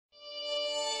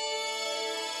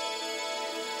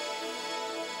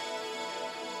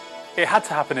It had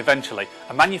to happen eventually,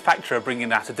 a manufacturer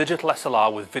bringing out a digital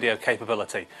SLR with video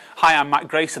capability. Hi, I'm Matt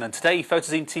Grayson, and today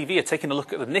Photozine TV are taking a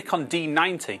look at the Nikon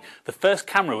D90, the first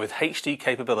camera with HD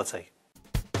capability.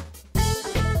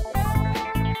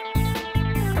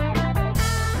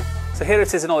 So here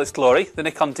it is in all its glory, the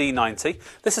Nikon D90.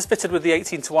 This is fitted with the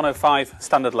 18-105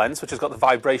 standard lens, which has got the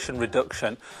vibration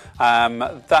reduction.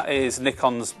 That is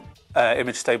Nikon's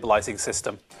image stabilizing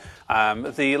system.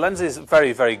 The lens is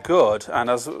very, very good and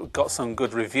has got some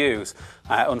good reviews.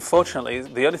 Unfortunately,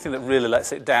 the only thing that really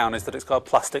lets it down is that it's got a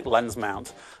plastic lens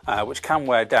mount, which can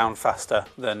wear down faster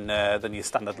than your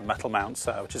standard metal mounts,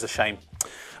 which is a shame.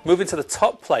 Moving to the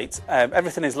top plate,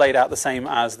 everything is laid out the same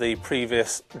as the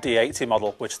previous D80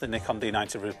 model, which the Nikon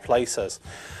D90 replaces.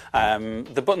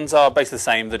 The buttons are basically the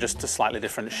same, they're just a slightly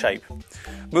different shape.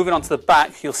 Moving on to the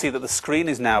back, you'll see that the screen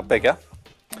is now bigger.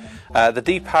 The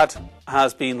D-pad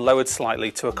has been lowered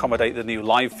slightly to accommodate the new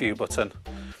live view button,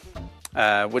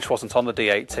 which wasn't on the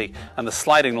D80, and the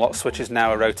sliding lock switch is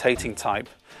now a rotating type.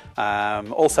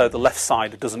 Also, the left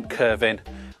side doesn't curve in,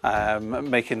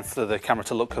 making for the camera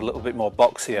to look a little bit more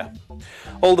boxier.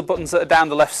 All the buttons that are down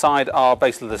the left side are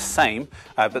basically the same,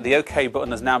 but the OK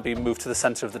button has now been moved to the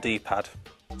centre of the D-pad.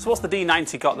 So what's the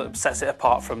D90 got that sets it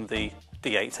apart from the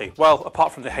D80? Well,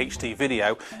 apart from the HD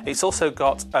video, it's also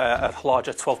got a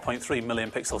larger 12.3 million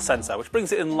pixel sensor, which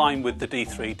brings it in line with the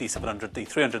D3, D700,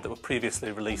 D300 that were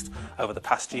previously released over the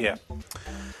past year.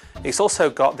 It's also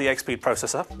got the X-Speed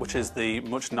processor, which is the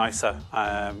much nicer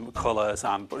colours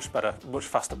and much better, much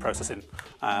faster processing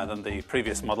than the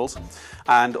previous models.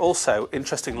 And also,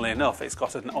 interestingly enough, it's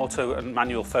got an auto and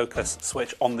manual focus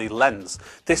switch on the lens.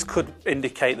 This could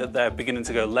indicate that they're beginning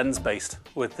to go lens-based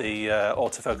with the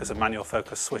autofocus and manual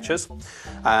focus switches.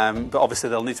 But obviously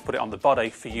they'll need to put it on the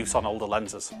body for use on older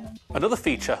lenses. Another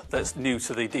feature that's new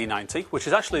to the D90, which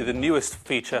is actually the newest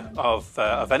feature of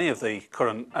any of the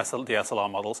current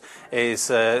DSLR models, is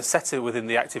set within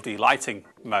the active D-lighting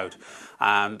mode,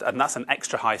 and that's an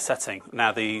extra high setting.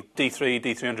 Now the D3,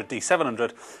 D300,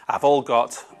 D700 have all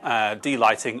got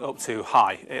D-lighting up to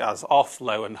high. It has off,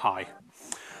 low and high,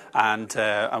 and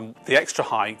the extra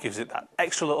high gives it that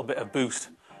extra little bit of boost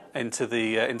into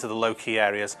the low key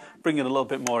areas, bringing a little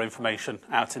bit more information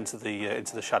out into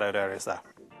the shadowed areas there.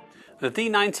 The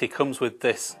D90 comes with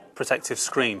this protective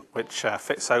screen, which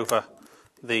fits over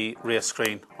the rear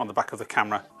screen on the back of the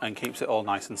camera and keeps it all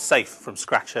nice and safe from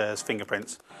scratches,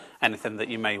 fingerprints, anything that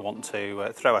you may want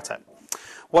to throw at it.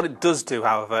 What it does do,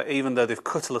 however, even though they've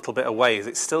cut a little bit away, is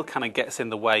it still kind of gets in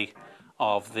the way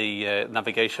of the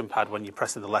navigation pad when you're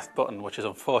pressing the left button, which is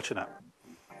unfortunate.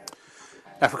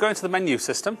 Now if we go into the menu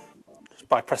system, just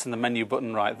by pressing the menu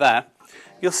button right there,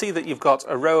 you'll see that you've got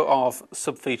a row of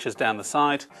sub-features down the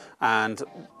side and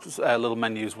little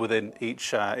menus within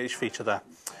each feature there.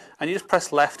 And you just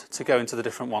press left to go into the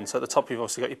different ones. So at the top you've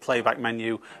also got your playback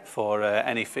menu for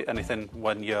anything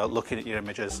when you're looking at your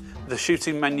images. The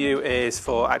shooting menu is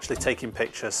for actually taking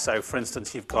pictures. So for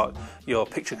instance, you've got your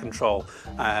picture control.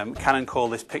 Canon call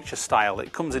this picture style.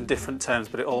 It comes in different terms,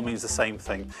 but it all means the same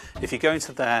thing. If you go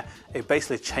into there, it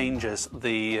basically changes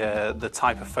the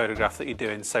type of photograph that you're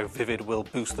doing. So vivid will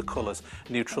boost the colours,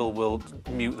 neutral will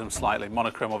mute them slightly,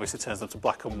 monochrome obviously turns them to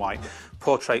black and white,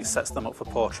 portrait sets them up for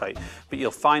portrait. But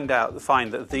you'll find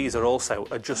that these are also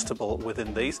adjustable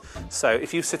within these. So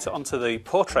if you sit it onto the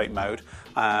portrait mode,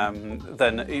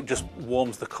 then it just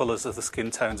warms the colours of the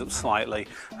skin tones up slightly,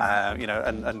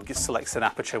 and selects an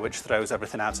aperture which throws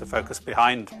everything out of focus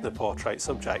behind the portrait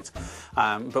subject.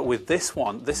 But with this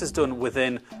one, this is done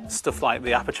within stuff like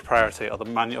the aperture priority or the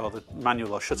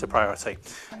manual or shutter priority.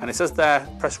 And it says there,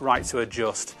 press right to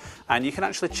adjust. And you can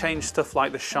actually change stuff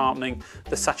like the sharpening,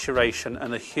 the saturation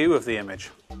and the hue of the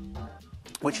image,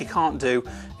 which you can't do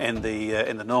in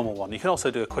the normal one. You can also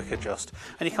do a quick adjust,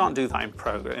 and you can't do that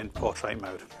in portrait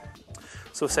mode.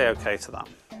 So we'll say OK to that.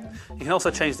 You can also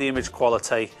change the image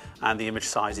quality and the image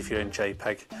size if you're in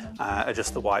JPEG,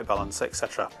 adjust the white balance,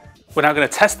 etc. We're now going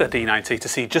to test the D90 to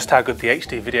see just how good the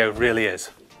HD video really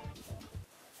is.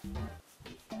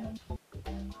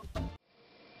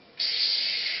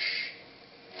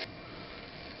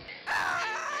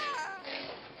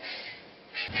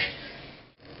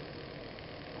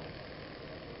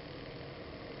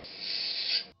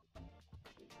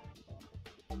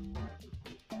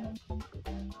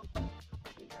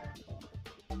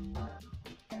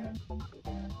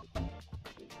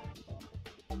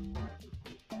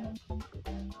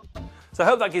 So I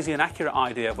hope that gives you an accurate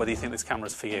idea of whether you think this camera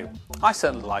is for you. I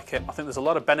certainly like it. I think there's a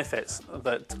lot of benefits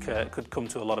that could come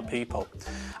to a lot of people.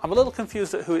 I'm a little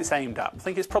confused at who it's aimed at. I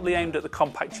think it's probably aimed at the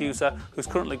compact user who's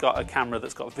currently got a camera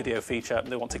that's got a video feature and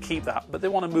they want to keep that, but they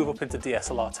want to move up into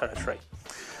DSLR territory.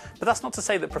 But that's not to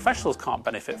say that professionals can't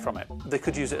benefit from it. They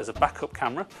could use it as a backup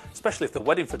camera, especially if they're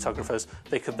wedding photographers.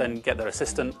 They could then get their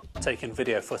assistant taking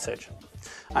video footage.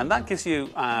 And that gives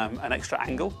you an extra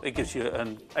angle. It gives you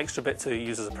an extra bit to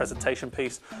use as a presentation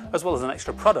piece, as well as an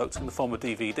extra product in the form of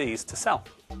DVDs to sell.